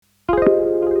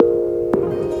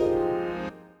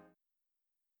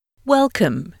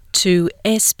Welcome to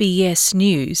SBS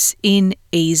News in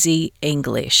Easy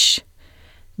English.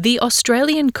 The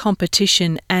Australian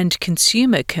Competition and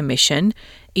Consumer Commission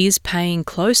is paying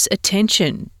close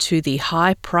attention to the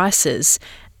high prices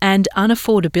and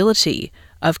unaffordability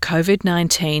of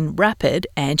COVID-19 rapid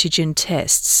antigen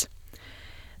tests.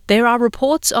 There are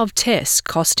reports of tests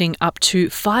costing up to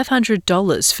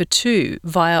 $500 for two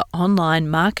via online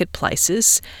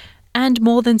marketplaces and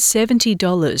more than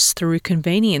 $70 through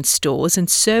convenience stores and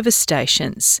service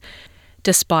stations,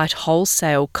 despite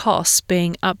wholesale costs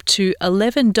being up to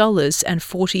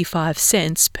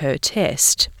 $11.45 per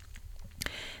test.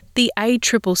 The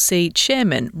ACCC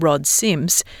chairman, Rod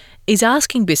Sims, is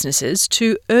asking businesses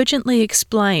to urgently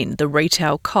explain the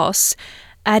retail costs,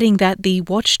 adding that the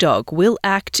watchdog will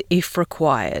act if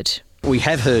required. We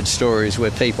have heard stories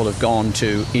where people have gone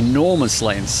to enormous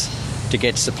lengths to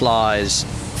get supplies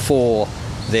for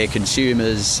their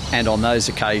consumers, and on those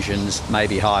occasions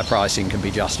maybe higher pricing can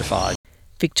be justified.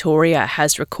 Victoria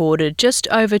has recorded just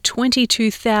over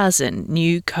 22,000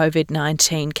 new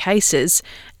COVID-19 cases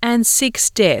and 6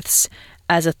 deaths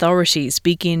as authorities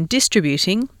begin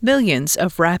distributing millions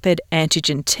of rapid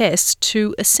antigen tests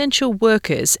to essential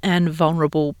workers and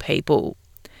vulnerable people.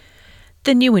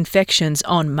 The new infections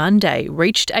on Monday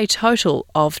reached a total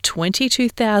of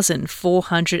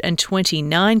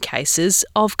 22,429 cases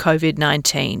of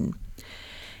COVID-19.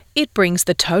 It brings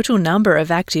the total number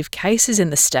of active cases in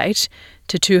the state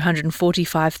to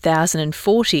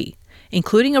 245,040,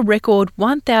 including a record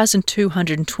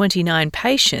 1,229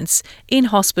 patients in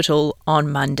hospital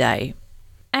on Monday.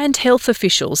 And health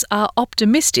officials are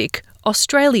optimistic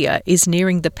Australia is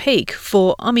nearing the peak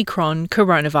for Omicron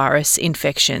coronavirus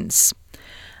infections.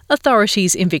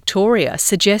 Authorities in Victoria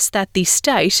suggest that the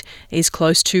state is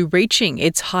close to reaching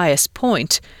its highest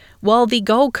point, while the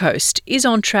Gold Coast is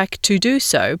on track to do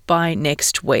so by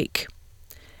next week.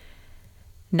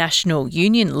 National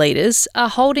union leaders are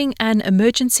holding an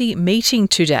emergency meeting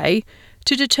today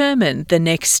to determine the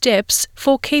next steps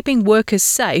for keeping workers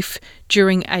safe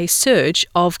during a surge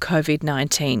of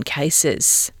COVID-19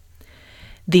 cases.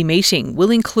 The meeting will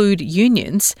include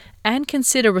unions and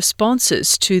consider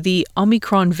responses to the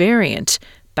Omicron variant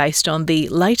based on the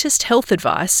latest health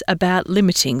advice about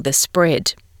limiting the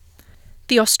spread.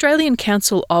 The Australian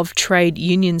Council of Trade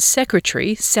Unions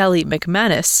Secretary Sally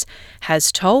McManus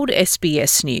has told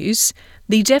SBS News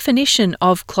the definition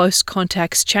of close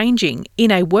contacts changing in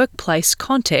a workplace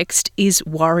context is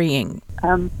worrying.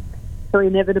 So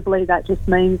inevitably that just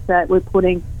means that we're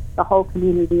putting the whole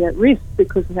community at risk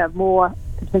because we have more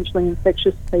potentially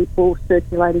infectious people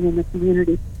circulating in the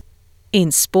community.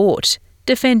 In sport,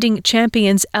 defending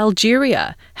champions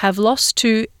Algeria have lost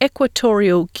to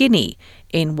Equatorial Guinea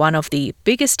in one of the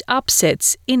biggest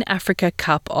upsets in Africa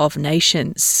Cup of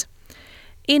Nations.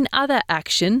 In other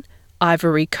action,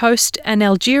 Ivory Coast and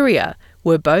Algeria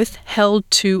were both held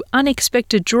to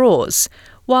unexpected draws,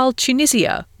 while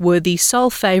Tunisia were the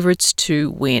sole favourites to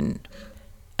win.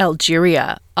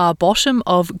 Algeria are bottom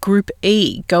of Group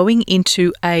E going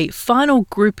into a final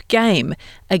group game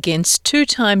against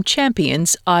two-time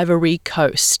champions Ivory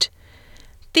Coast.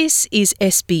 This is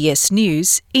SBS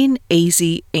News in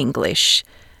Easy English.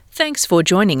 Thanks for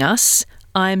joining us.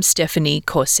 I'm Stephanie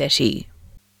Corsetti.